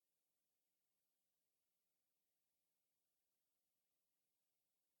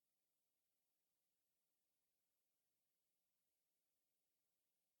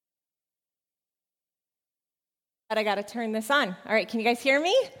I got to turn this on. All right, can you guys hear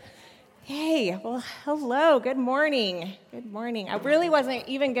me? Hey, well, hello, good morning. Good morning. I really wasn't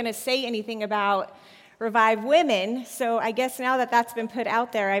even going to say anything about Revive Women, so I guess now that that's been put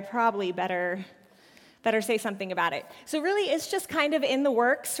out there, I probably better say something about it. So really, it's just kind of in the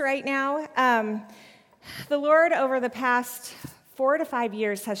works right now. The Lord, over the past 4 to 5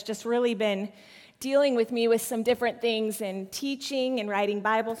 years, has just really been dealing with me with some different things in teaching and writing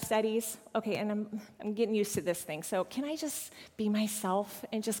Bible studies. Okay, and I'm getting used to this thing, so can I just be myself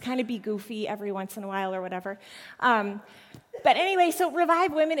and just kind of be goofy every once in a while or whatever? But anyway, so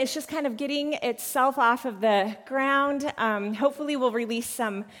Revive Women is just kind of getting itself off of the ground. Hopefully we'll release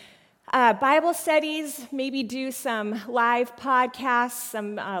some Bible studies, maybe do some live podcasts,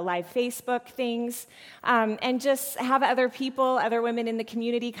 some live Facebook things, and just have other people, other women in the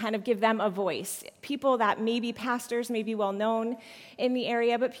community, kind of give them a voice. People that may be pastors, maybe well known in the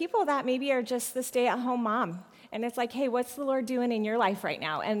area, but people that maybe are just the stay-at-home mom. And it's like, hey, what's the Lord doing in your life right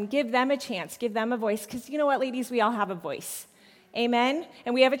now? And give them a chance, give them a voice, because you know what, ladies, we all have a voice. Amen?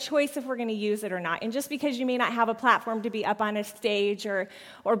 And we have a choice if we're going to use it or not. And just because you may not have a platform to be up on a stage or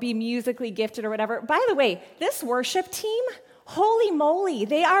be musically gifted or whatever, by the way, this worship team, holy moly,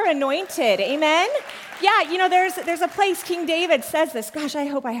 they are anointed. Amen? Yeah, you know, there's a place, King David says this. Gosh, I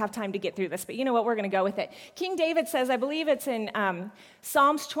hope I have time to get through this, but you know what? We're going to go with it. King David says, I believe it's in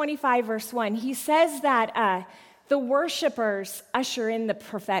Psalms 25, verse 1, he says that the worshipers usher in the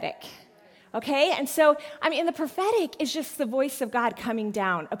prophetic. Okay, and so, the prophetic is just the voice of God coming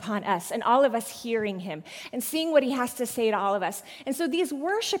down upon us and all of us hearing him and seeing what he has to say to all of us. And so these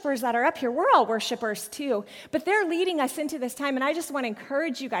worshipers that are up here, we're all worshipers too, but they're leading us into this time. And I just want to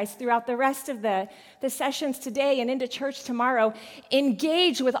encourage you guys throughout the rest of the sessions today and into church tomorrow,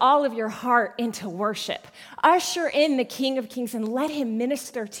 engage with all of your heart into worship. Usher in the King of Kings and let him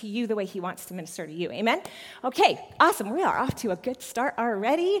minister to you the way he wants to minister to you. Amen? Okay, awesome. We are off to a good start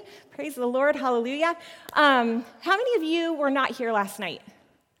already. Praise the Lord. Hallelujah. How many of you were not here last night?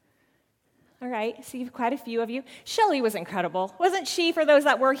 All right, see quite a few of you. Shelley was incredible, wasn't she, for those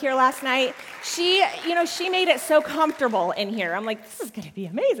that were here last night? She made it so comfortable in here. I'm like, this is going to be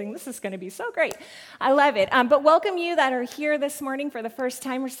amazing. This is going to be so great. I love it. But welcome you that are here this morning for the first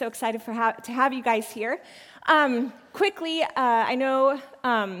time. We're so excited to have you guys here. Quickly, I know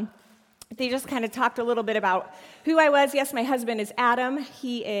they just kind of talked a little bit about who I was. Yes, my husband is Adam.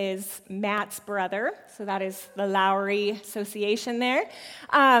 He is Matt's brother, so that is the Lowry Association there.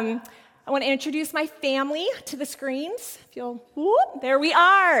 I want to introduce my family to the screens. There we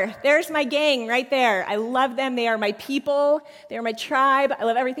are. There's my gang right there. I love them. They are my people. They are my tribe. I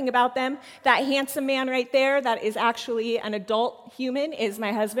love everything about them. That handsome man right there, that is actually an adult human, is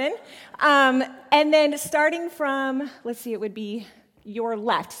my husband. And then starting from, it would be your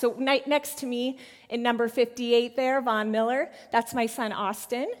left. So next to me in number 58 there, Von Miller, that's my son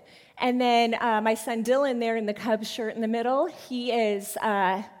Austin. And then my son Dylan there in the Cubs shirt in the middle, he is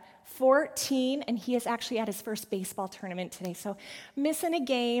 14, and he is actually at his first baseball tournament today. So missing a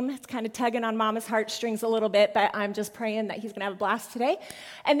game. It's kind of tugging on mama's heartstrings a little bit, but I'm just praying that he's going to have a blast today.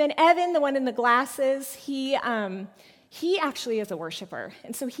 And then Evan, the one in the glasses, he actually is a worshiper,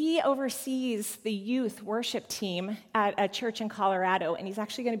 and so he oversees the youth worship team at a church in Colorado, and he's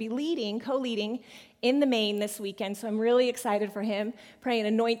actually going to be co-leading in the Maine this weekend, so I'm really excited for him, praying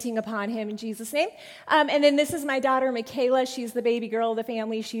anointing upon him in Jesus' name. And then this is my daughter, Michaela. She's the baby girl of the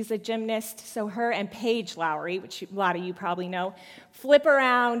family. She's a gymnast, so her and Paige Lowry, which a lot of you probably know, flip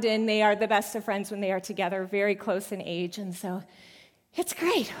around, and they are the best of friends when they are together, very close in age, and so it's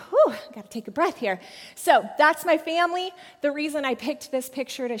great. Whew, got to take a breath here. So that's my family. The reason I picked this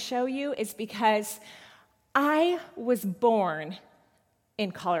picture to show you is because I was born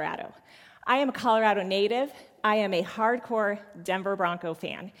in Colorado. I am a Colorado native. I am a hardcore Denver Bronco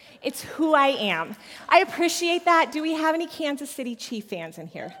fan. It's who I am. I appreciate that. Do we have any Kansas City Chief fans in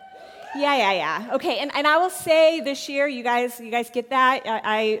here? Yeah. Okay, and I will say this year, you guys get that?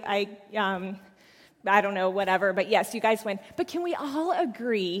 I don't know, whatever, but yes, you guys win. But can we all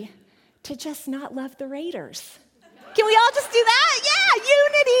agree to just not love the Raiders? Can we all just do that? Yeah,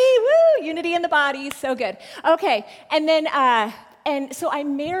 unity, woo, unity in the body, so good. Okay, and then, and so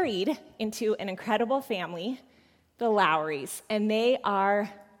I'm married into an incredible family, the Lowrys, and they are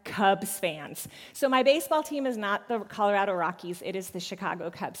Cubs fans. So my baseball team is not the Colorado Rockies, it is the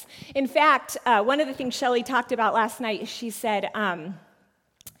Chicago Cubs. In fact, one of the things Shelley talked about last night, she said,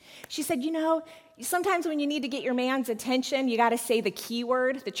 you know, sometimes when you need to get your man's attention, you got to say the key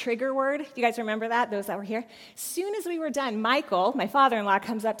word, the trigger word. You guys remember that, those that were here? As soon as we were done, Michael, my father-in-law,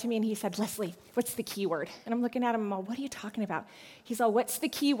 comes up to me and he said, Leslie, what's the key word? And I'm looking at him, I'm all, what are you talking about? He's all, what's the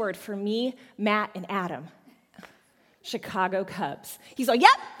key word for me, Matt, and Adam? Chicago Cubs. He's like, yep,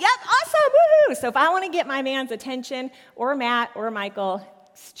 awesome, woohoo. So if I want to get my man's attention, or Matt, or Michael,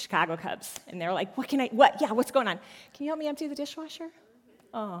 Chicago Cubs. And they're like, what's going on? Can you help me empty the dishwasher?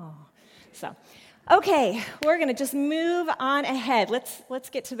 Oh, so, okay, we're going to just move on ahead. Let's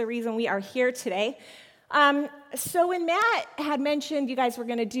get to the reason we are here today. So when Matt had mentioned you guys were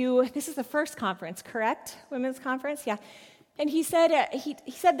going to do, this is the first conference, correct? Women's conference, yeah. And he said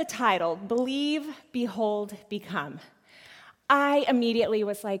the title, Believe, Behold, Become. I immediately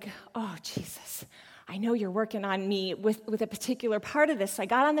was like, oh, Jesus, I know you're working on me with a particular part of this. So I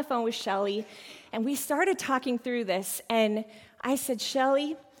got on the phone with Shelly, and we started talking through this. And I said,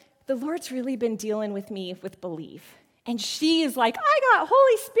 Shelly, the Lord's really been dealing with me with believe. And she is like, I got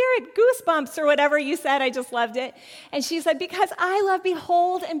Holy Spirit goosebumps or whatever you said. I just loved it. And she said, because I love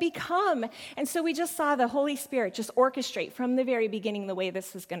behold and become. And so we just saw the Holy Spirit just orchestrate from the very beginning the way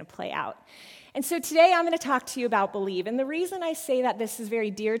this was going to play out. And so today I'm going to talk to you about believe. And the reason I say that this is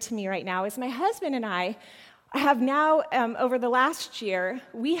very dear to me right now is my husband and I have now, over the last year,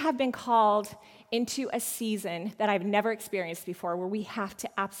 we have been called into a season that I've never experienced before where we have to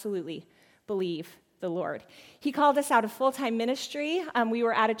absolutely believe the Lord. He called us out of full-time ministry. We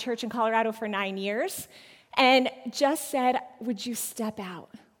were at a church in Colorado for 9 years and just said, would you step out?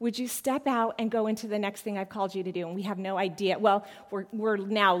 Would you step out and go into the next thing I've called you to do? And we have no idea. Well, we're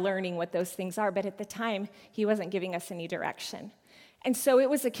now learning what those things are, but at the time, he wasn't giving us any direction. And so it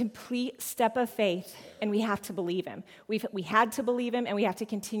was a complete step of faith, and we have to believe him. We had to believe him, and we have to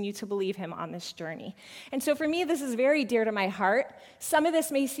continue to believe him on this journey. And so for me, this is very dear to my heart. Some of this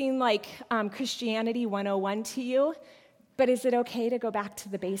may seem like Christianity 101 to you, but is it okay to go back to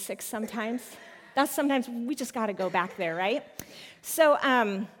the basics sometimes? Sometimes we just got to go back there, right? So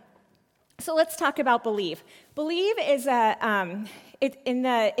let's talk about believe. Believe is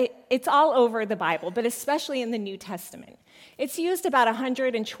it's all over the Bible, but especially in the New Testament. It's used about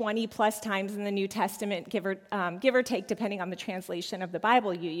 120 plus times in the New Testament, give or take, depending on the translation of the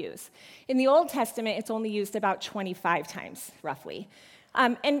Bible you use. In the Old Testament, it's only used about 25 times, roughly.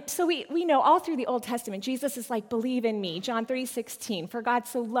 And so we know all through the Old Testament, Jesus is like, believe in me. John 3:16, for God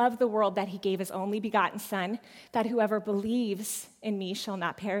so loved the world that he gave his only begotten son, that whoever believes in me shall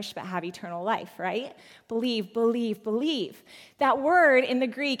not perish but have eternal life, right? Believe, believe, believe. That word in the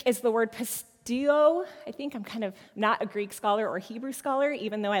Greek is the word pisteuo. I think I'm kind of not a Greek scholar or Hebrew scholar,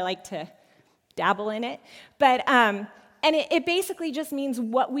 even though I like to dabble in it. But and it basically just means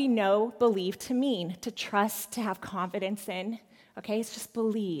what we know believe to mean, to trust, to have confidence in. Okay, it's just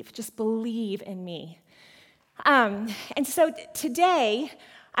believe in me. And so today,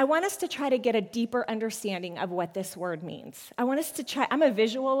 I want us to try to get a deeper understanding of what this word means. I'm a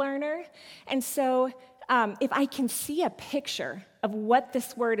visual learner, and so if I can see a picture of what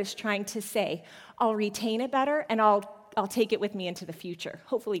this word is trying to say, I'll retain it better, and I'll take it with me into the future,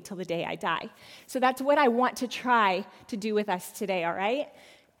 hopefully till the day I die. So that's what I want to try to do with us today, all right?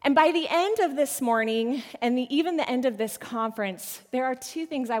 And by the end of this morning, and even the end of this conference, there are two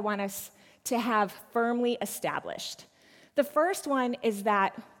things I want us to have firmly established. The first one is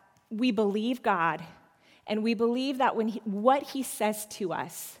that we believe God, and we believe that what he says to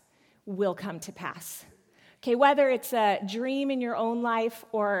us will come to pass. Okay, whether it's a dream in your own life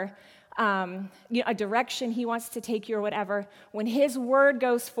or a direction he wants to take you or whatever, when his word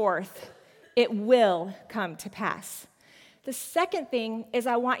goes forth, it will come to pass. The second thing is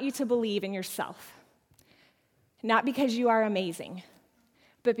I want you to believe in yourself, not because you are amazing,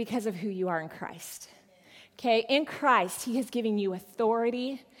 but because of who you are in Christ. Okay, in Christ, he has given you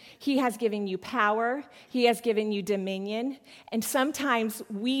authority, he has given you power, he has given you dominion, and sometimes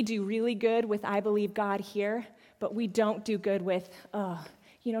we do really good with I believe God here, but we don't do good with,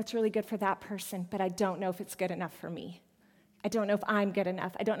 it's really good for that person, but I don't know if it's good enough for me. I don't know if I'm good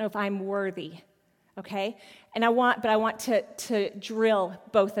enough. I don't know if I'm worthy. Okay? And I want to drill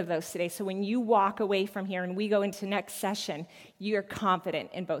both of those today. So when you walk away from here and we go into next session, you're confident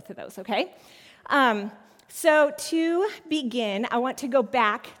in both of those, okay? So to begin, I want to go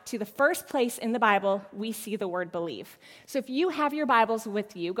back to the first place in the Bible we see the word believe. So if you have your Bibles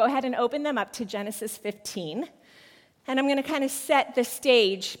with you, go ahead and open them up to Genesis 15. And I'm going to kind of set the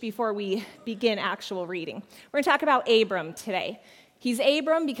stage before we begin actual reading. We're going to talk about Abram today. He's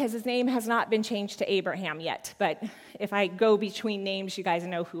Abram because his name has not been changed to Abraham yet, but if I go between names, you guys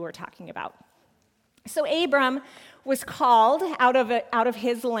know who we're talking about. So Abram was called out of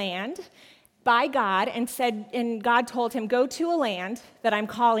his land by God and God told him, go to a land that I'm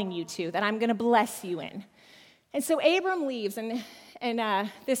calling you to, that I'm going to bless you in. And so Abram leaves, and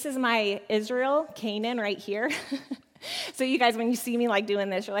this is my Israel, Canaan right here. So you guys, when you see me like doing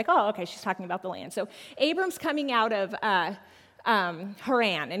this, you're like, oh, okay, she's talking about the land. So Abram's coming out of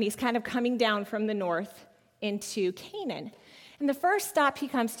Haran, and he's kind of coming down from the north into Canaan. And the first stop he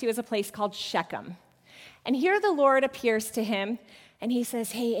comes to is a place called Shechem. And here the Lord appears to him, and he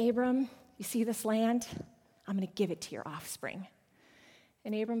says, hey, Abram, you see this land? I'm going to give it to your offspring.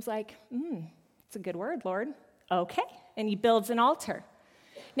 And Abram's like, it's a good word, Lord. Okay. And he builds an altar.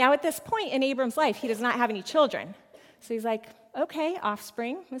 Now, at this point in Abram's life, he does not have any children. So he's like, okay,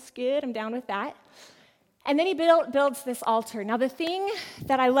 offspring, that's good, I'm down with that. And then he builds this altar. Now, the thing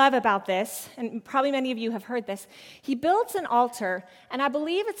that I love about this, and probably many of you have heard this, he builds an altar, and I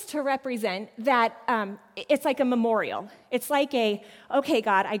believe it's to represent that it's like a memorial. It's like okay,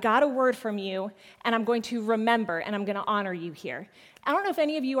 God, I got a word from you, and I'm going to remember, and I'm going to honor you here. I don't know if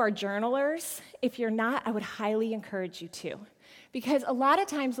any of you are journalers. If you're not, I would highly encourage you to. Because a lot of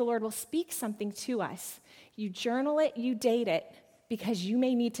times the Lord will speak something to us. You journal it, you date it, because you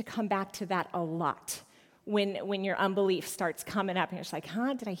may need to come back to that a lot when your unbelief starts coming up and you're just like,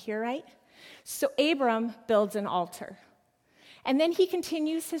 did I hear right? So Abram builds an altar. And then he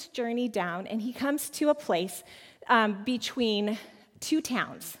continues his journey down, and he comes to a place between two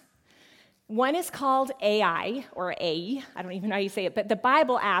towns. One is called Ai, or A. I don't even know how you say it, but the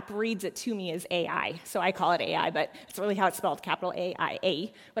Bible app reads it to me as Ai, so I call it Ai, but it's really how it's spelled, capital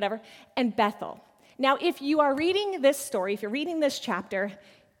A-I-A, whatever, and Bethel. Now, if you are reading this story, if you're reading this chapter,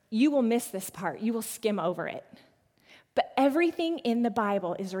 you will miss this part. You will skim over it. But everything in the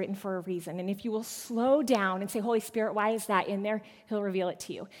Bible is written for a reason, and if you will slow down and say, Holy Spirit, why is that in there? He'll reveal it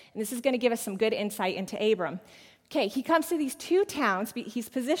to you. And this is going to give us some good insight into Abram. Okay, he comes to these two towns. He's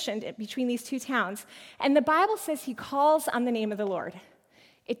positioned between these two towns. And the Bible says he calls on the name of the Lord.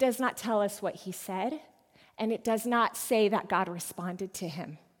 It does not tell us what he said, and it does not say that God responded to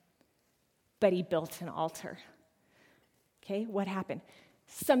him. But he built an altar. Okay, what happened?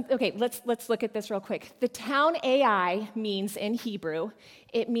 Let's look at this real quick. The town Ai means, in Hebrew,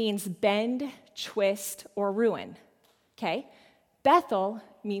 it means bend, twist, or ruin. Okay? Bethel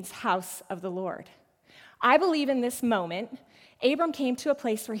means house of the Lord. I believe in this moment, Abram came to a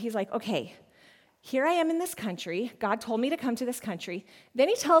place where he's like, okay, here I am in this country. God told me to come to this country. Then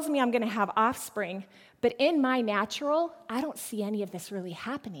he tells me I'm going to have offspring. But in my natural, I don't see any of this really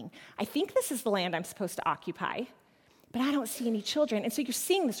happening. I think this is the land I'm supposed to occupy, but I don't see any children. And so you're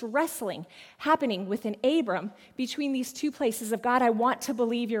seeing this wrestling happening within Abram between these two places of, God, I want to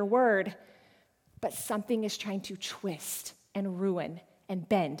believe your word, but something is trying to twist and ruin and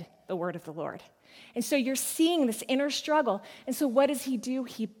bend the word of the Lord. And so you're seeing this inner struggle. And so what does he do?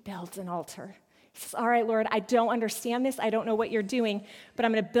 He builds an altar. He says, all right, Lord, I don't understand this. I don't know what you're doing, but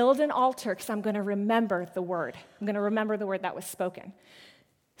I'm going to build an altar because I'm going to remember the word. I'm going to remember the word that was spoken.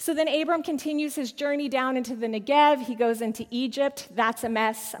 So then Abram continues his journey down into the Negev. He goes into Egypt. That's a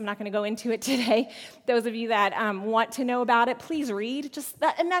mess. I'm not going to go into it today. Those of you that want to know about it, please read.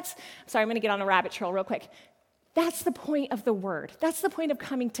 I'm going to get on a rabbit trail real quick. That's the point of the word. That's the point of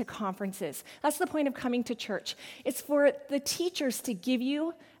coming to conferences. That's the point of coming to church. It's for the teachers to give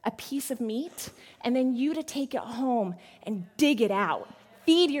you a piece of meat and then you to take it home and dig it out.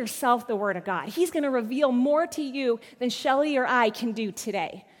 Feed yourself the word of God. He's going to reveal more to you than Shelley or I can do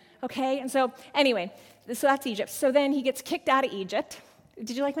today. Okay? And so anyway, so that's Egypt. So then he gets kicked out of Egypt.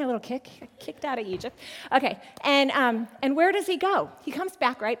 Did you like my little kick? Kicked out of Egypt. Okay. And where does he go? He comes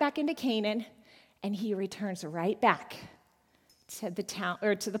right back into Canaan. And he returns right back to the town,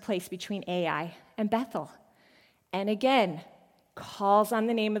 or to the place between Ai and Bethel. And again, calls on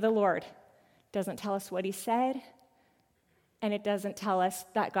the name of the Lord. Doesn't tell us what he said, and it doesn't tell us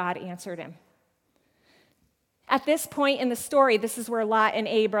that God answered him. At this point in the story, this is where Lot and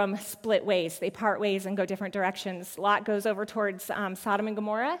Abram split ways. They part ways and go different directions. Lot goes over towards Sodom and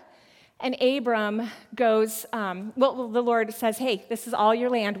Gomorrah. And Abram goes, the Lord says, hey, this is all your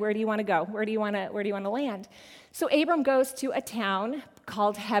land. Where do you want to go? Where do you want to land? So Abram goes to a town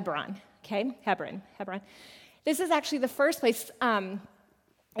called Hebron, okay? Hebron. This is actually the first place in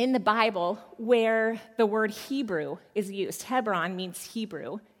the Bible where the word Hebrew is used. Hebron means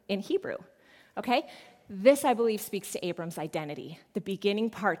Hebrew in Hebrew, okay? This, I believe, speaks to Abram's identity, the beginning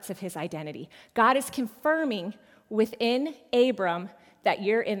parts of his identity. God is confirming within Abram that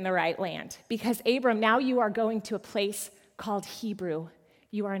you're in the right land. Because Abram, now you are going to a place called Hebrew.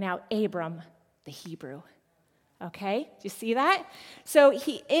 You are now Abram, the Hebrew. Okay? Do you see that? So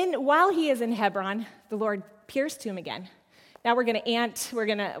while he is in Hebron, the Lord appears to him again. Now we're gonna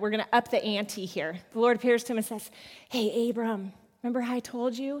up the ante here. The Lord appears to him and says, hey, Abram, remember how I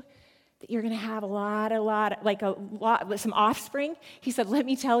told you that you're gonna have some offspring? He said, let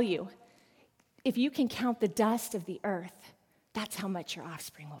me tell you, if you can count the dust of the earth, that's how much your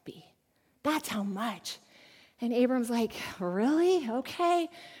offspring will be. That's how much. And Abram's like, really? Okay.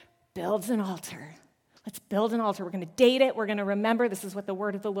 Builds an altar. Let's build an altar. We're going to date it. We're going to remember this is what the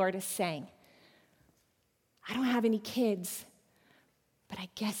word of the Lord is saying. I don't have any kids, but I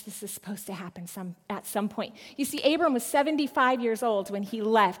guess this is supposed to happen at some point. You see, Abram was 75 years old when he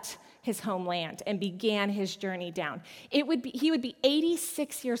left his homeland and began his journey down. He would be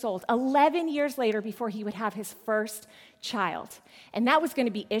 86 years old, 11 years later before he would have his first child. And that was going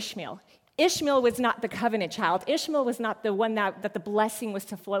to be Ishmael. Ishmael was not the covenant child. Ishmael was not the one that the blessing was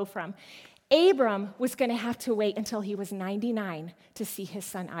to flow from. Abram was going to have to wait until he was 99 to see his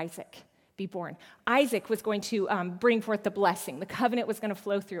son Isaac be born. Isaac was going to bring forth the blessing. The covenant was going to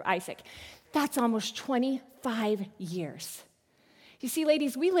flow through Isaac. That's almost 25 years. You see,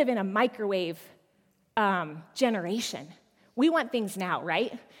 ladies, we live in a microwave generation. We want things now,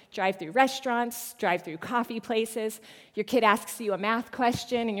 right? Drive-through restaurants, drive-through coffee places. Your kid asks you a math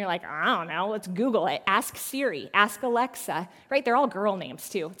question, and you're like, I don't know, let's Google it. Ask Siri, ask Alexa, right? They're all girl names,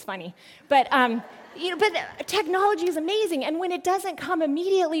 too. It's funny. But technology is amazing, and when it doesn't come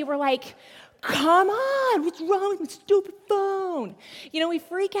immediately, we're like, come on, what's wrong with my stupid phone? We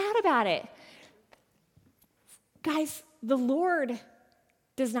freak out about it. Guys, the Lord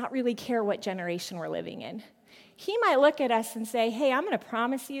does not really care what generation we're living in. He might look at us and say, hey, I'm going to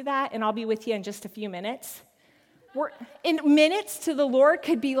promise you that, and I'll be with you in just a few minutes. In minutes to the Lord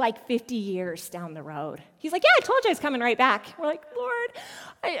could be like 50 years down the road. He's like, yeah, I told you I was coming right back. We're like, Lord,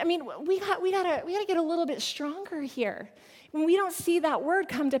 we gotta get a little bit stronger here. When we don't see that word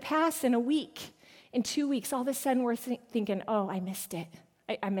come to pass in a week, in 2 weeks, all of a sudden we're thinking, oh, I missed it.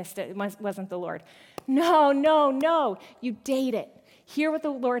 I missed it. It wasn't the Lord. No. You date it. Hear what the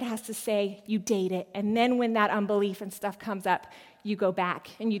Lord has to say, you date it, and then when that unbelief and stuff comes up, you go back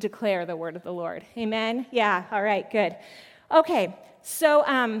and you declare the word of the Lord. Amen? Yeah, all right, good. Okay, so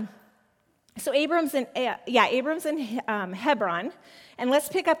Abram's in Hebron, and let's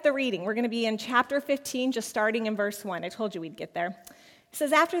pick up the reading. We're going to be in chapter 15, just starting in verse 1. I told you we'd get there. It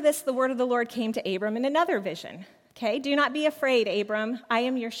says, after this, the word of the Lord came to Abram in another vision. Okay, do not be afraid, Abram. I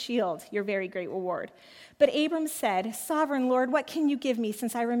am your shield, your very great reward. But Abram said, Sovereign Lord, what can you give me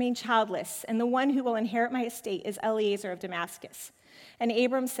since I remain childless? And the one who will inherit my estate is Eliezer of Damascus. And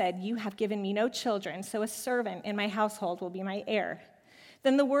Abram said, you have given me no children, so a servant in my household will be my heir.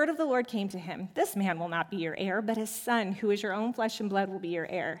 Then the word of the Lord came to him, this man will not be your heir, but his son, who is your own flesh and blood, will be your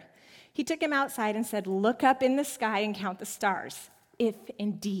heir. He took him outside and said, look up in the sky and count the stars, if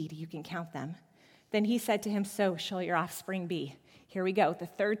indeed you can count them. Then he said to him, so shall your offspring be. Here we go. The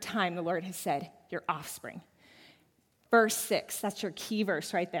third time the Lord has said, your offspring. Verse 6, that's your key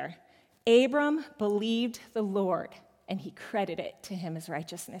verse right there. Abram believed the Lord, and he credited it to him as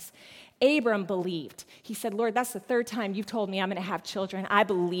righteousness. Abram believed. He said, Lord, that's the third time you've told me I'm going to have children. I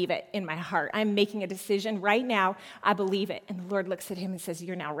believe it in my heart. I'm making a decision right now. I believe it. And the Lord looks at him and says,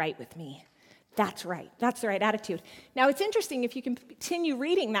 you're now right with me. That's right. That's the right attitude. Now, it's interesting, if you can continue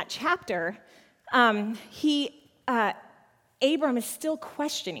reading that chapter, Abram is still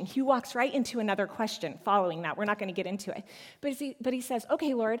questioning. He walks right into another question following that. We're not going to get into it. But he says,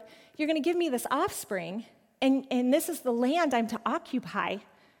 okay, Lord, you're going to give me this offspring, and this is the land I'm to occupy,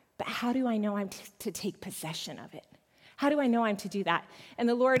 but how do I know I'm to take possession of it? How do I know I'm to do that? And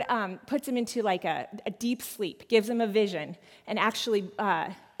the Lord puts him into like a deep sleep, gives him a vision, and actually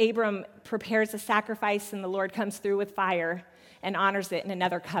Abram prepares a sacrifice, and the Lord comes through with fire and honors it, and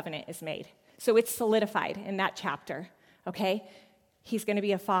another covenant is made. So it's solidified in that chapter, okay? He's going to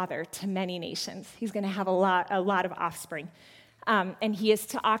be a father to many nations. He's going to have a lot of offspring. And he is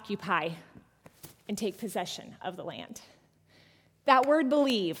to occupy and take possession of the land. That word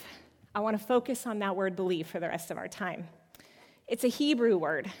believe, I want to focus on that word believe for the rest of our time. It's a Hebrew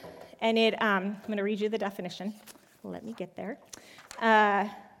word, and I'm going to read you the definition. Let me get there.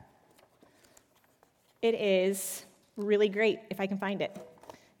 It is really great, if I can find it.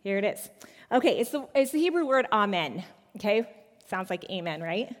 Here it is. Okay, it's the Hebrew word amen, okay? Sounds like amen,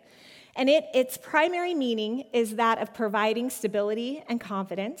 right? And its primary meaning is that of providing stability and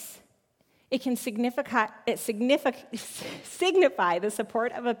confidence. It can signify the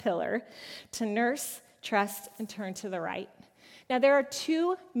support of a pillar to nurse, trust, and turn to the right. Now, there are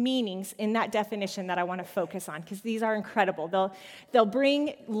two meanings in that definition that I want to focus on because these are incredible. They'll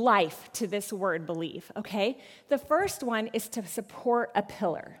bring life to this word believe, okay? The first one is to support a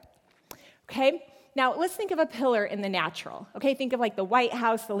pillar. Okay? Now, let's think of a pillar in the natural, okay? Think of like the White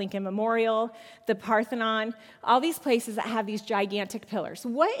House, the Lincoln Memorial, the Parthenon, all these places that have these gigantic pillars.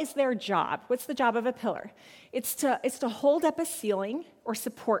 What is their job? What's the job of a pillar? It's to hold up a ceiling or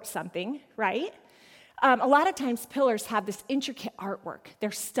support something, right? A lot of times pillars have this intricate artwork.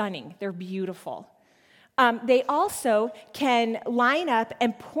 They're stunning. They're beautiful. They also can line up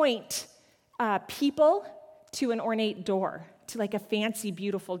and point people to an ornate door, to like a fancy,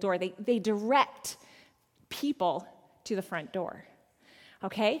 beautiful door. They direct people to the front door,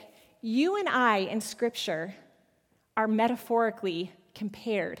 okay? You and I in Scripture are metaphorically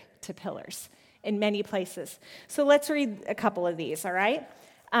compared to pillars in many places. So let's read a couple of these, all right?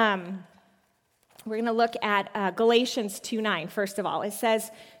 We're going to look at Galatians 2:9, first of all. It says,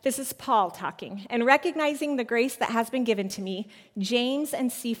 this is Paul talking, and recognizing the grace that has been given to me, James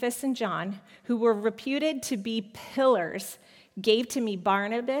and Cephas and John, who were reputed to be pillars, gave to me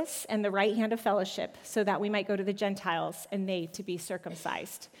Barnabas and the right hand of fellowship, so that we might go to the Gentiles and they to be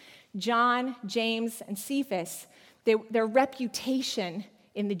circumcised. John, James, and Cephas, their reputation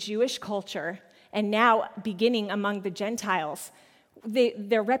in the Jewish culture, and now beginning among the Gentiles,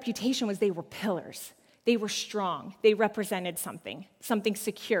 their reputation was they were pillars. They were strong. They represented something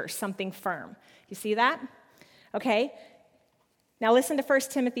secure, something firm. You see that? Okay. Now listen to 1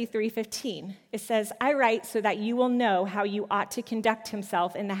 Timothy 3:15. It says, I write so that you will know how you ought to conduct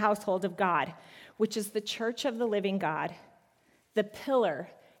himself in the household of God, which is the church of the living God, the pillar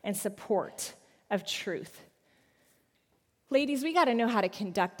and support of truth. Ladies, we got to know how to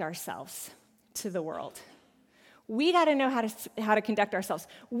conduct ourselves to the world. We got to know how to conduct ourselves.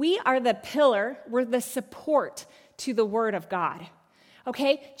 We are the pillar, we're the support to the Word of God.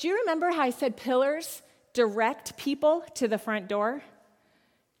 Okay? Do you remember how I said pillars direct people to the front door?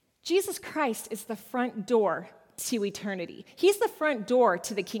 Jesus Christ is the front door to eternity. He's the front door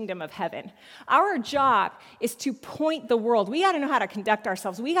to the kingdom of heaven. Our job is to point the world. We got to know how to conduct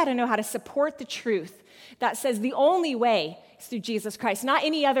ourselves. We got to know how to support the truth that says the only way is through Jesus Christ, not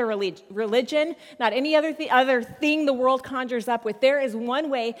any other religion, not any other thing the world conjures up with. There is one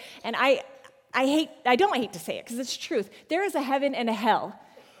way, and I don't hate to say it because it's truth. There is a heaven and a hell.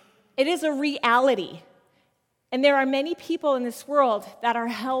 It is a reality. And there are many people in this world that are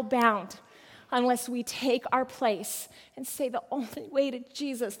hell-bound unless we take our place and say the only way to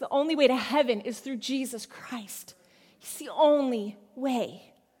Jesus, the only way to heaven is through Jesus Christ. He's the only way.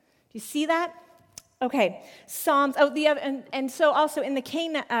 Do you see that? Okay, Psalms. And so also in the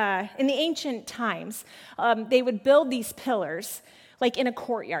ancient times, they would build these pillars like in a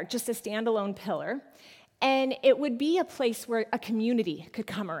courtyard, just a standalone pillar. And it would be a place where a community could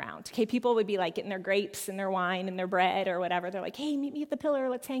come around. Okay, people would be like getting their grapes and their wine and their bread or whatever. They're like, hey, meet me at the pillar,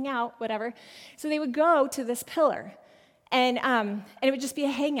 let's hang out, whatever. So they would go to this pillar, and it would just be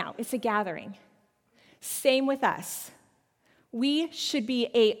a hangout. It's a gathering. Same with us. We should be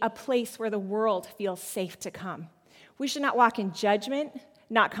a place where the world feels safe to come. We should not walk in judgment,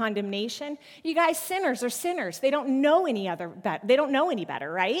 not condemnation. You guys, sinners are sinners. They don't know any better,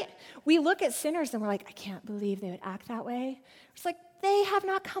 right? We look at sinners and we're like, I can't believe they would act that way. It's like, they have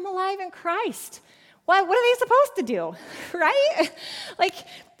not come alive in Christ. What are they supposed to do, right?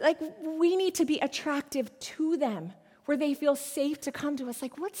 Like we need to be attractive to them, where they feel safe to come to us.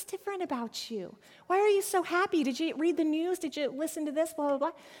 Like, what's different about you? Why are you so happy? Did you read the news? Did you listen to this? Blah, blah,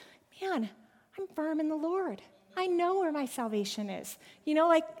 blah. Man, I'm firm in the Lord. I know where my salvation is. You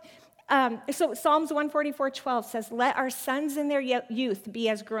know, so Psalms 144:12 says, let our sons in their youth be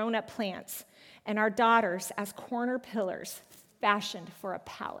as grown-up plants, and our daughters as corner pillars fashioned for a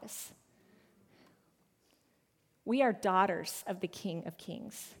palace. We are daughters of the King of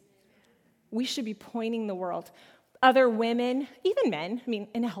Kings. We should be pointing the world. Other women, even men,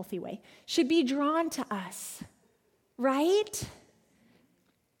 in a healthy way, should be drawn to us, right?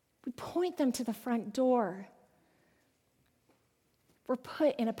 We point them to the front door. We're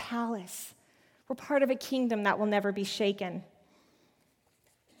put in a palace. We're part of a kingdom that will never be shaken.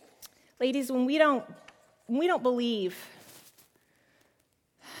 Ladies, when we don't believe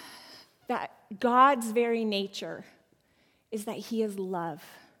that God's very nature is that he is love,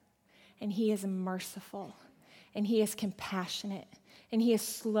 and he is merciful, and he is compassionate, and he is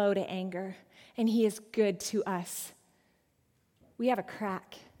slow to anger, and he is good to us, we have a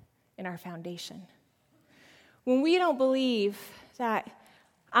crack in our foundation. When we don't believe that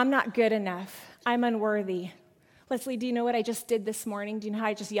I'm not good enough, I'm unworthy. Leslie, do you know what I just did this morning? Do you know how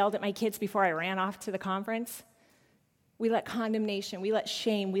I just yelled at my kids before I ran off to the conference? We let condemnation, we let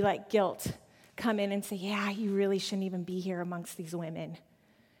shame, we let guilt come in and say, yeah, you really shouldn't even be here amongst these women.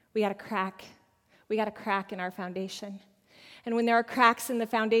 We got a crack in our foundation. And when there are cracks in the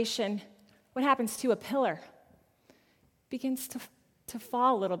foundation, what happens to a pillar? Begins to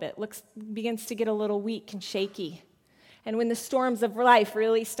fall a little bit, begins to get a little weak and shaky. And when the storms of life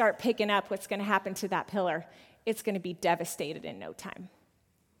really start picking up, what's going to happen to that pillar? It's going to be devastated in no time.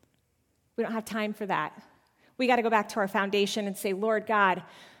 We don't have time for that. We got to go back to our foundation and say, Lord God,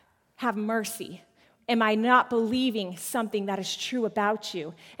 have mercy. Am I not believing something that is true about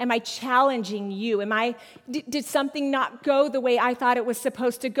you? Am I challenging you? Did something not go the way I thought it was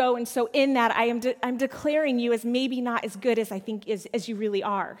supposed to go? And so in that, I'm declaring you as maybe not as good as I think as you really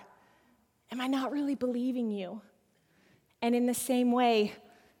are. Am I not really believing you? And in the same way,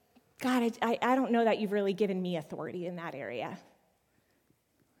 God, I don't know that you've really given me authority in that area.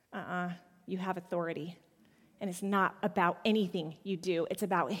 You have authority. And it's not about anything you do. It's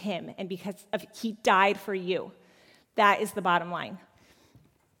about him. And because he died for you. That is the bottom line.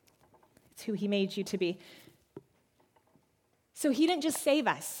 It's who he made you to be. So he didn't just save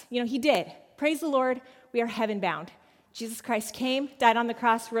us. He did. Praise the Lord. We are heaven bound. Jesus Christ came, died on the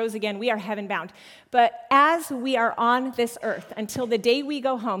cross, rose again. We are heaven bound. But as we are on this earth, until the day we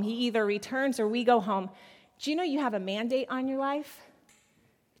go home, he either returns or we go home. Do you know you have a mandate on your life?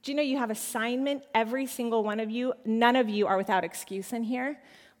 Do you know you have assignment, every single one of you? None of you are without excuse in here.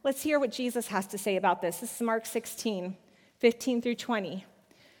 Let's hear what Jesus has to say about this. This is Mark 16, 15 through 20.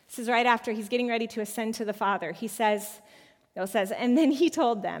 This is right after he's getting ready to ascend to the Father. It says, and then he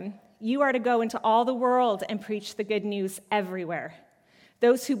told them, you are to go into all the world and preach the good news everywhere.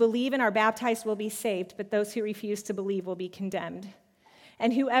 Those who believe and are baptized will be saved, but those who refuse to believe will be condemned.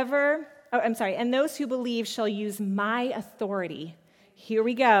 And those who believe shall use my authority. Here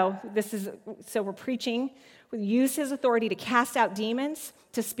we go. So we're preaching. We use his authority to cast out demons,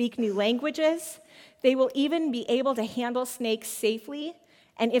 to speak new languages. They will even be able to handle snakes safely.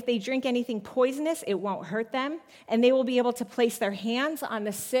 And if they drink anything poisonous, it won't hurt them. And they will be able to place their hands on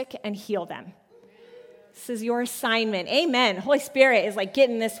the sick and heal them. This is your assignment. Amen. Holy Spirit is like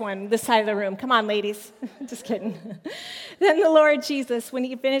getting this side of the room. Come on, ladies. Just kidding. Then the Lord Jesus, when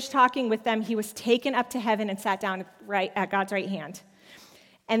he finished talking with them, he was taken up to heaven and sat down at God's right hand.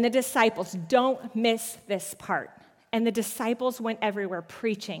 And the disciples, don't miss this part. And the disciples went everywhere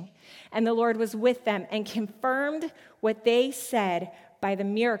preaching. And the Lord was with them and confirmed what they said by the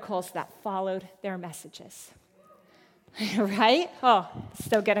miracles that followed their messages. Right? Oh,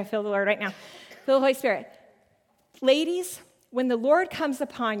 so good. I feel the Lord right now. Feel the Holy Spirit. Ladies, when the Lord comes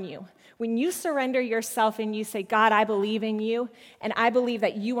upon you, when you surrender yourself and you say, God, I believe in you, and I believe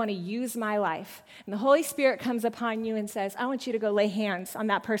that you want to use my life, and the Holy Spirit comes upon you and says, I want you to go lay hands on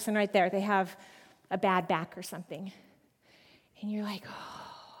that person right there. They have a bad back or something. And you're like, oh,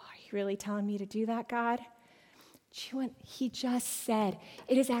 are you really telling me to do that, God? He just said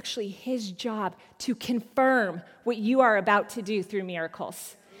it is actually his job to confirm what you are about to do through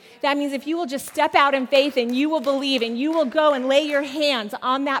miracles. That means if you will just step out in faith and you will believe and you will go and lay your hands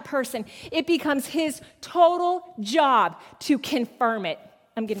on that person, it becomes his total job to confirm it.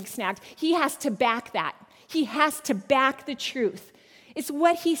 I'm getting snagged. He has to back that. He has to back the truth. It's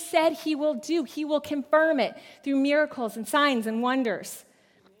what he said he will do. He will confirm it through miracles and signs and wonders.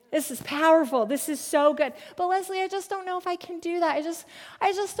 This is powerful. This is so good. But Leslie, I just don't know if I can do that.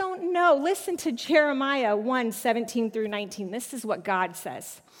 I just don't know. Listen to Jeremiah 1, 17 through 19. This is what God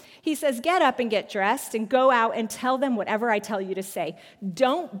says. He says, get up and get dressed and go out and tell them whatever I tell you to say.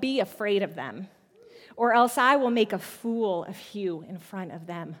 Don't be afraid of them, or else I will make a fool of you in front of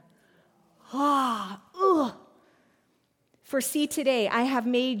them. For see, today I have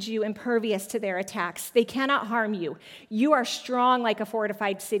made you impervious to their attacks. They cannot harm you. You are strong like a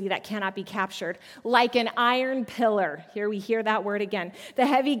fortified city that cannot be captured, like an iron pillar. Here we hear that word again. The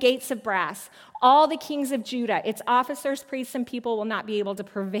heavy gates of brass. All the kings of Judah, its officers, priests, and people will not be able to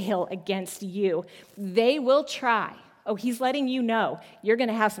prevail against you. They will try. Oh, he's letting you know you're going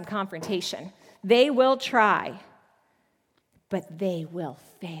to have some confrontation. They will try, but they will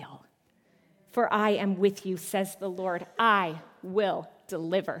fail. For I am with you, says the Lord. I will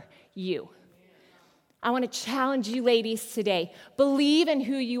deliver you. I want to challenge you ladies today. Believe in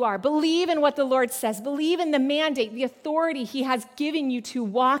who you are. Believe in what the Lord says. Believe in the mandate, the authority he has given you to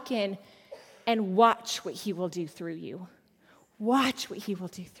walk in, and watch what he will do through you. Watch what he will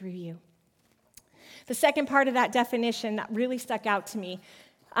do through you. The second part of that definition that really stuck out to me,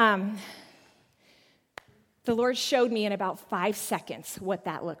 the Lord showed me in about 5 seconds what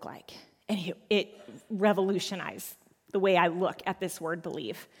that looked like. And it revolutionized the way I look at this word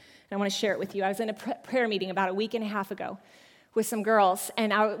believe. And I want to share it with you. I was in a prayer meeting about a week and a half ago with some girls,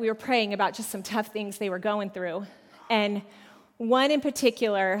 and we were praying about just some tough things they were going through. And one in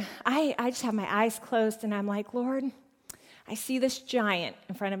particular, I just have my eyes closed, and I'm like, Lord, I see this giant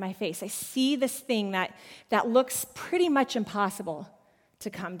in front of my face. I see this thing that looks pretty much impossible to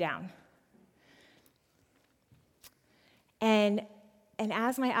come down. And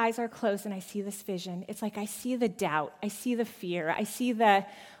as my eyes are closed and I see this vision, it's like I see the doubt, I see the fear, I see the,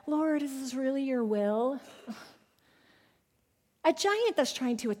 Lord, is this really your will? A giant that's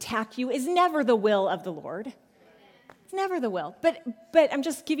trying to attack you is never the will of the Lord. It's never the will. But I'm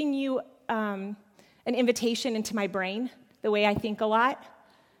just giving you an invitation into my brain, the way I think a lot.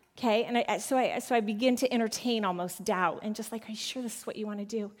 Okay, and so I begin to entertain almost doubt and just like, are you sure this is what you want to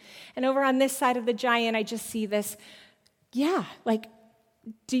do? And over on this side of the giant, I just see this, yeah, like,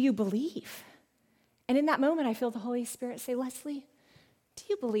 do you believe? And in that moment, I feel the Holy Spirit say, Leslie, do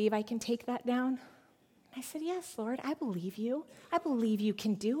you believe I can take that down? I said, yes, Lord, I believe you. I believe you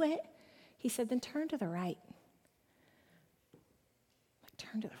can do it. He said, then turn to the right. Like,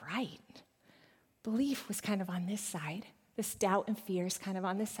 turn to the right. Belief was kind of on this side. This doubt and fear is kind of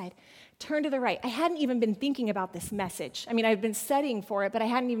on this side. Turn to the right. I hadn't even been thinking about this message. I mean, I've been studying for it, but I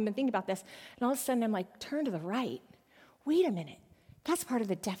hadn't even been thinking about this. And all of a sudden, I'm like, turn to the right. Wait a minute. That's part of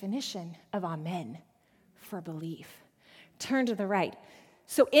the definition of amen for belief. Turn to the right.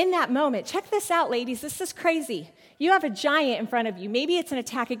 So in that moment, check this out, ladies. This is crazy. You have a giant in front of you. Maybe it's an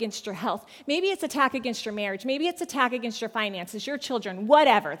attack against your health. Maybe it's attack against your marriage. Maybe it's attack against your finances, your children,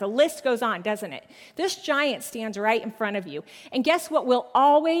 whatever. The list goes on, doesn't it? This giant stands right in front of you. And guess what will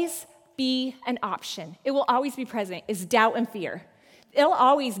always be an option? It will always be present, is doubt and fear. It'll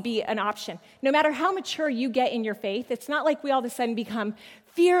always be an option. No matter how mature you get in your faith, it's not like we all of a sudden become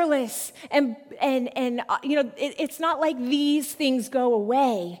fearless and it's not like these things go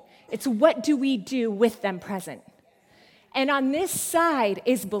away. It's what do we do with them present? And on this side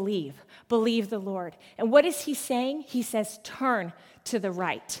is believe the Lord. And what is he saying? He says, turn to the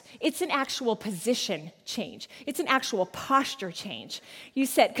right. It's an actual position change. It's an actual posture change. You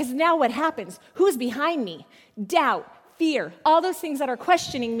said, because now what happens? Who's behind me? Doubt. Fear, all those things that are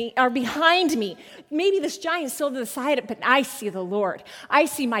questioning me are behind me. Maybe this giant's still to the side, but I see the Lord. I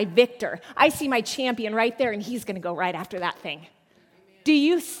see my victor. I see my champion right there, and he's going to go right after that thing. Amen. Do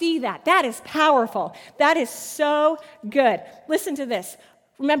you see that? That is powerful. That is so good. Listen to this.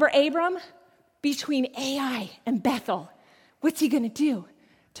 Remember Abram? Between Ai and Bethel. What's he going to do?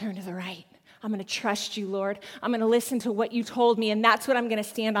 Turn to the right. I'm going to trust you, Lord. I'm going to listen to what you told me, and that's what I'm going to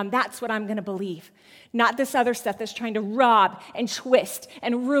stand on. That's what I'm going to believe. Not this other stuff that's trying to rob and twist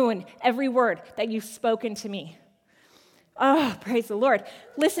and ruin every word that you've spoken to me. Oh, praise the Lord.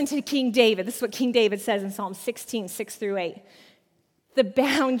 Listen to King David. This is what King David says in Psalm 16, 6-8. The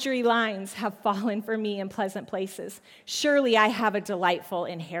boundary lines have fallen for me in pleasant places. Surely I have a delightful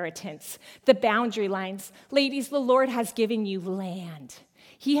inheritance. The boundary lines. Ladies, the Lord has given you land.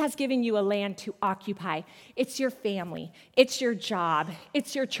 He has given you a land to occupy. It's your family. It's your job.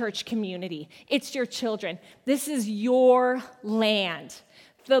 It's your church community. It's your children. This is your land.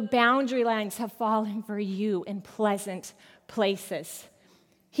 The boundary lines have fallen for you in pleasant places.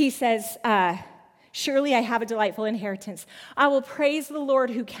 He says, surely I have a delightful inheritance. I will praise the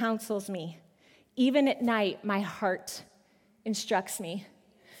Lord who counsels me. Even at night, my heart instructs me.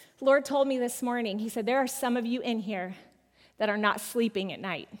 The Lord told me this morning, he said, there are some of you in here that are not sleeping at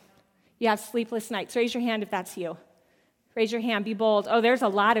night. You have sleepless nights. Raise your hand if that's you. Raise your hand, be bold. Oh, there's a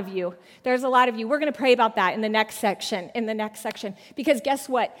lot of you. There's a lot of you. We're going to pray about that in the next section, Because guess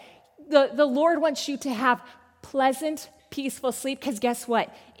what? The Lord wants you to have pleasant, peaceful sleep, because guess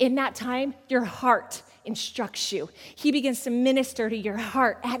what? In that time, your heart instructs you. He begins to minister to your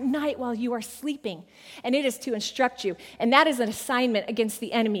heart at night while you are sleeping, and it is to instruct you. And that is an assignment against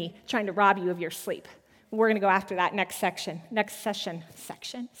the enemy trying to rob you of your sleep. We're going to go after that next session.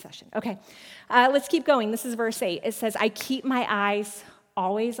 Okay, let's keep going. This is verse 8. It says, I keep my eyes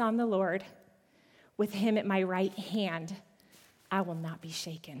always on the Lord. With him at my right hand, I will not be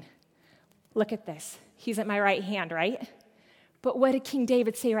shaken. Look at this. He's at my right hand, right? But what did King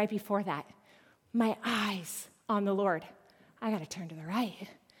David say right before that? My eyes on the Lord. I got to turn to the right.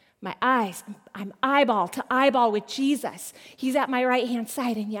 My eyes, I'm eyeball to eyeball with Jesus. He's at my right-hand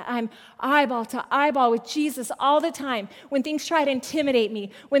side, and yet I'm eyeball to eyeball with Jesus all the time. When things try to intimidate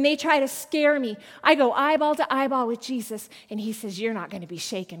me, when they try to scare me, I go eyeball to eyeball with Jesus, and he says, you're not going to be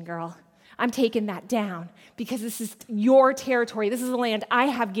shaken, girl. I'm taking that down because this is your territory. This is the land I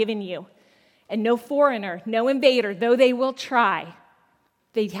have given you. And no foreigner, no invader, though they will try,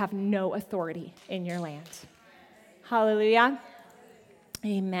 they have no authority in your land. Hallelujah.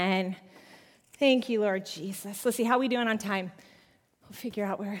 Amen. Thank you, Lord Jesus. Let's see, how are we doing on time? We'll figure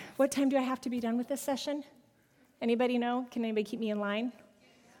out what time do I have to be done with this session? Anybody know? Can anybody keep me in line?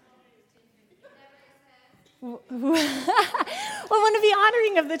 Well, I want to be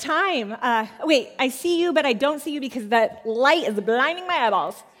honoring of the time. Wait, I see you, but I don't see you because that light is blinding my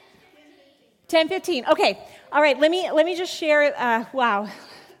eyeballs. 10:15. Okay. All right. Let me just share. Wow. Let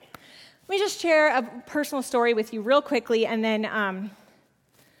me just share a personal story with you real quickly, and then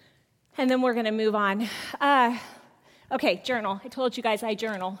we're going to move on. Okay. Journal. I told you guys I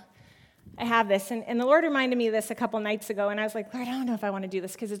journal. I have this, and the Lord reminded me of this a couple nights ago, and I was like, Lord, I don't know if I want to do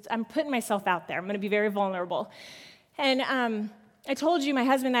this because I'm putting myself out there. I'm going to be very vulnerable. And I told you my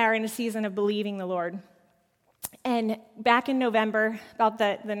husband and I are in a season of believing the Lord. And back in November, about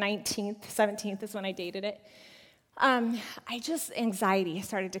the 19th, 17th is when I dated it, anxiety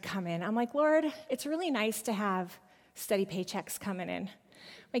started to come in. I'm like, Lord, it's really nice to have steady paychecks coming in.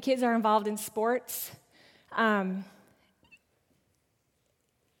 My kids are involved in sports.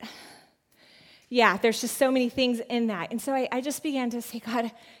 Yeah, there's just so many things in that. And so I just began to say, God,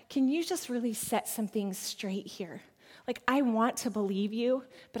 can you just really set some things straight here? Like, I want to believe you,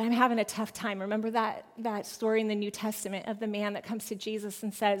 but I'm having a tough time. Remember that story in the New Testament of the man that comes to Jesus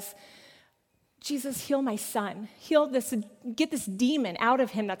and says, Jesus, heal my son. Get this demon out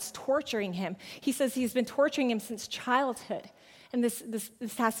of him that's torturing him. He says he's been torturing him since childhood, and this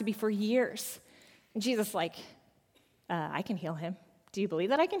has to be for years. And Jesus like, I can heal him. Do you believe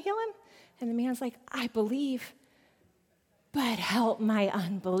that I can heal him? And the man's like, I believe, but help my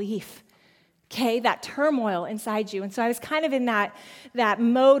unbelief. Okay, that turmoil inside you. And so I was kind of in that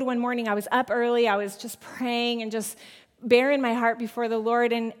mode one morning. I was up early. I was just praying and just bearing my heart before the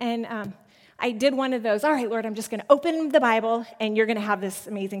Lord. And I did one of those, all right, Lord, I'm just going to open the Bible, and you're going to have this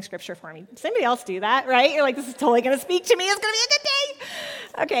amazing scripture for me. Does anybody else do that, right? You're like, this is totally going to speak to me. It's going to be a good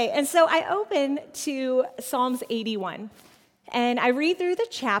day. Okay, and so I open to Psalms 81. And I read through the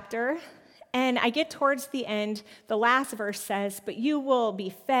chapter, and I get towards the end. The last verse says, but you will be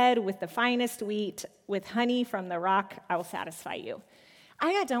fed with the finest wheat, with honey from the rock, I will satisfy you.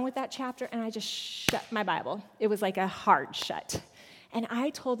 I got done with that chapter, and I just shut my Bible. It was like a hard shut. And I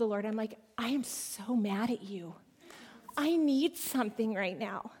told the Lord, I'm like, I am so mad at you. I need something right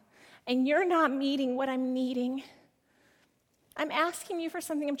now, and you're not meeting what I'm needing. I'm asking you for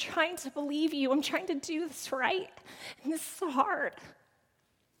something. I'm trying to believe you. I'm trying to do this right, and this is so hard.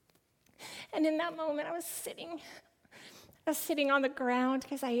 And in that moment, I was sitting on the ground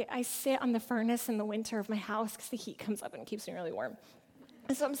because I sit on the furnace in the winter of my house because the heat comes up and keeps me really warm.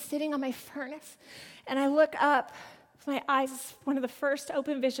 And so I'm sitting on my furnace, and I look up. My eyes, one of the first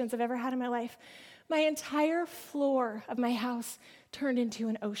open visions I've ever had in my life. My entire floor of my house turned into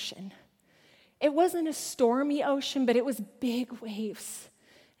an ocean. It wasn't a stormy ocean, but it was big waves.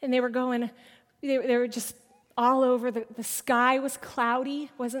 And they were just all over. The sky was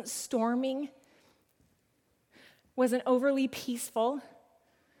cloudy, wasn't storming, wasn't overly peaceful.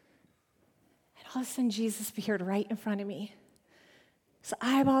 And all of a sudden, Jesus appeared right in front of me. So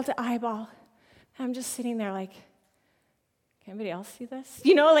eyeball to eyeball. I'm just sitting there like, can anybody else see this?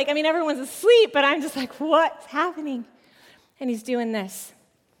 Everyone's asleep, but I'm just like, what's happening? And he's doing this.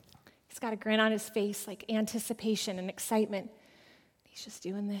 He's got a grin on his face, like anticipation and excitement. He's just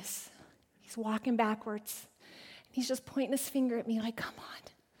doing this. He's walking backwards. And he's just pointing his finger at me like, come on,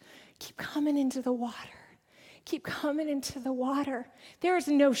 keep coming into the water. Keep coming into the water. There is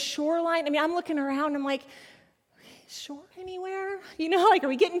no shoreline. I'm looking around. I'm like, shore anywhere? Are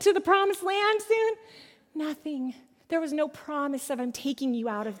we getting to the promised land soon? Nothing. There was no promise of I'm taking you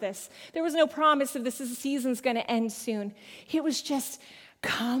out of this. There was no promise of this season's going to end soon. It was just,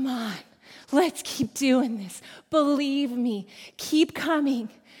 come on, let's keep doing this. Believe me, keep coming.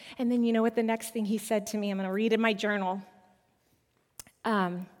 And then you know what the next thing he said to me? I'm going to read in my journal.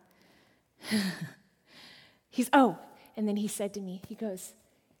 And then he said to me, he goes,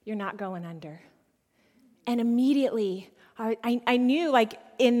 you're not going under. And immediately, I knew, like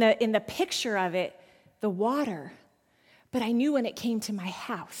in the picture of it, the water. But I knew when it came to my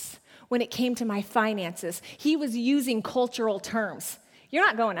house, when it came to my finances, he was using cultural terms. You're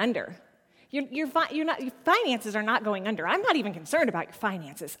not going under. Your finances are not going under. I'm not even concerned about your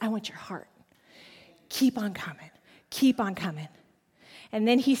finances. I want your heart. Keep on coming. Keep on coming. And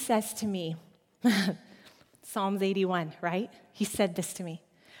then he says to me, Psalms 81, right? He said this to me.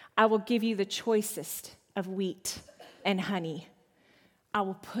 I will give you the choicest of wheat and honey. I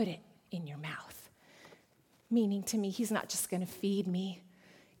will put it in your mouth. Meaning to me, he's not just going to feed me.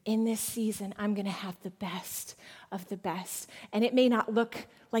 In this season, I'm going to have the best of the best. And it may not look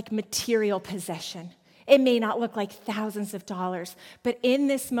like material possession. It may not look like thousands of dollars. But in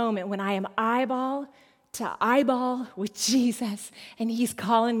this moment, when I am eyeball to eyeball with Jesus, and he's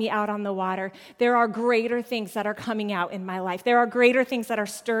calling me out on the water. There are greater things that are coming out in my life. There are greater things that are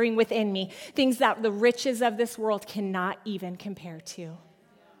stirring within me, things that the riches of this world cannot even compare to.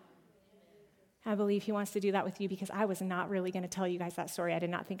 I believe he wants to do that with you, because I was not really going to tell you guys that story. I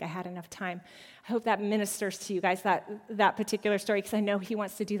did not think I had enough time. I hope that ministers to you guys, that particular story, because I know he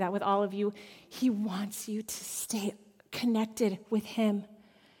wants to do that with all of you. He wants you to stay connected with him.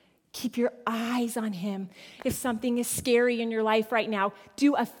 Keep your eyes on him. If something is scary in your life right now,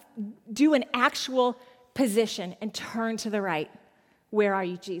 do an actual position and turn to the right. Where are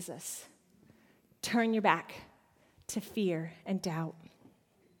you, Jesus? Turn your back to fear and doubt.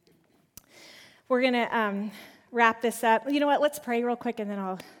 We're going to wrap this up. You know what? Let's pray real quick, and then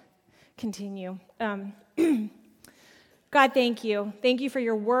I'll continue. God, thank you. Thank you for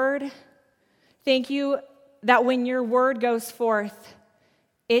your word. Thank you that when your word goes forth,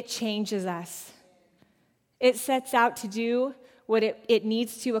 it changes us. It sets out to do what it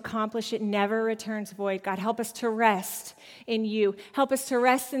needs to accomplish. It never returns void. God, help us to rest in you. Help us to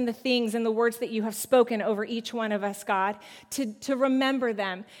rest in the things and the words that you have spoken over each one of us, God, to remember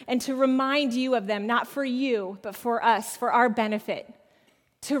them and to remind you of them, not for you, but for us, for our benefit.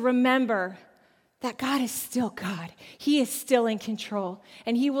 To remember that God is still God. He is still in control,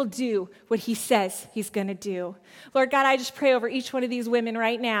 and he will do what he says he's going to do. Lord God, I just pray over each one of these women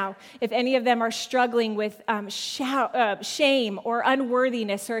right now. If any of them are struggling with shame or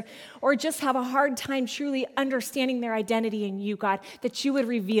unworthiness, or just have a hard time truly understanding their identity in you, God, that you would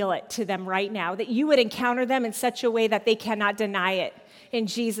reveal it to them right now, that you would encounter them in such a way that they cannot deny it. In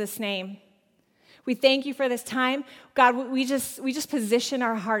Jesus' name. We thank you for this time. God, we just position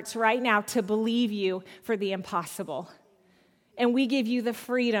our hearts right now to believe you for the impossible. And we give you the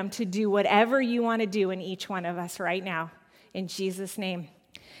freedom to do whatever you want to do in each one of us right now. In Jesus' name,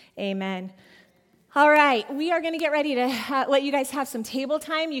 amen. All right, we are going to get ready to let you guys have some table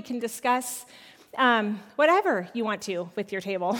time. You can discuss whatever you want to with your table.